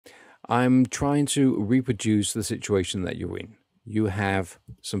I'm trying to reproduce the situation that you're in. You have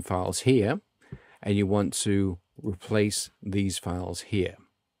some files here, and you want to replace these files here.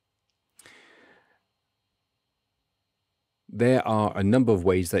 There are a number of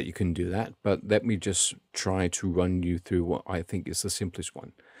ways that you can do that, but let me just try to run you through what I think is the simplest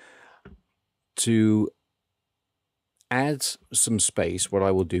one. To add some space, what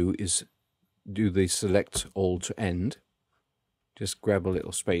I will do is do the select all to end. Just grab a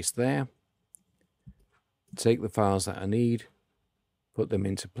little space there. Take the files that I need, put them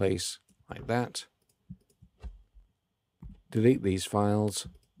into place like that. Delete these files,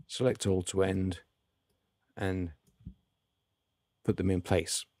 select all to end, and put them in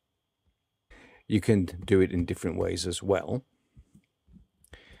place. You can do it in different ways as well.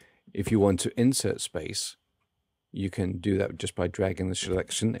 If you want to insert space, you can do that just by dragging the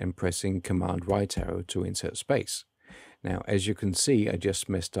selection and pressing Command right arrow to insert space. Now, as you can see, I just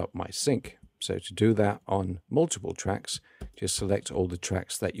messed up my sync. So to do that on multiple tracks, just select all the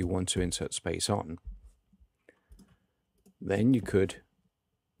tracks that you want to insert space on. Then you could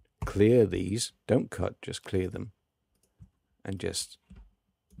clear these, don't cut, just clear them, and just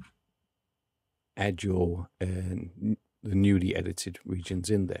add your the newly edited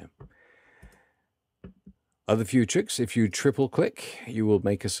regions in there. Other few tricks: if you triple click, you will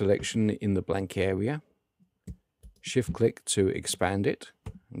make a selection in the blank area. Shift click to expand it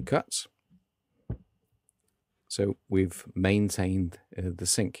and cut. So we've maintained the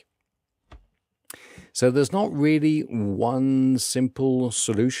sync. So there's not really one simple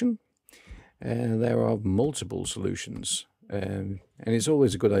solution. There are multiple solutions. And it's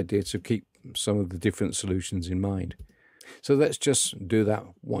always a good idea to keep some of the different solutions in mind. So let's just do that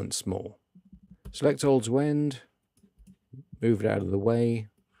once more. Select all to end, move it out of the way,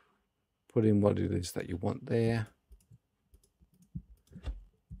 put in what it is that you want there,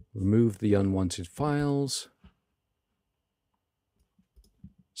 remove the unwanted files,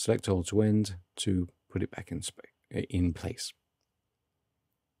 select all to end to put it back in place.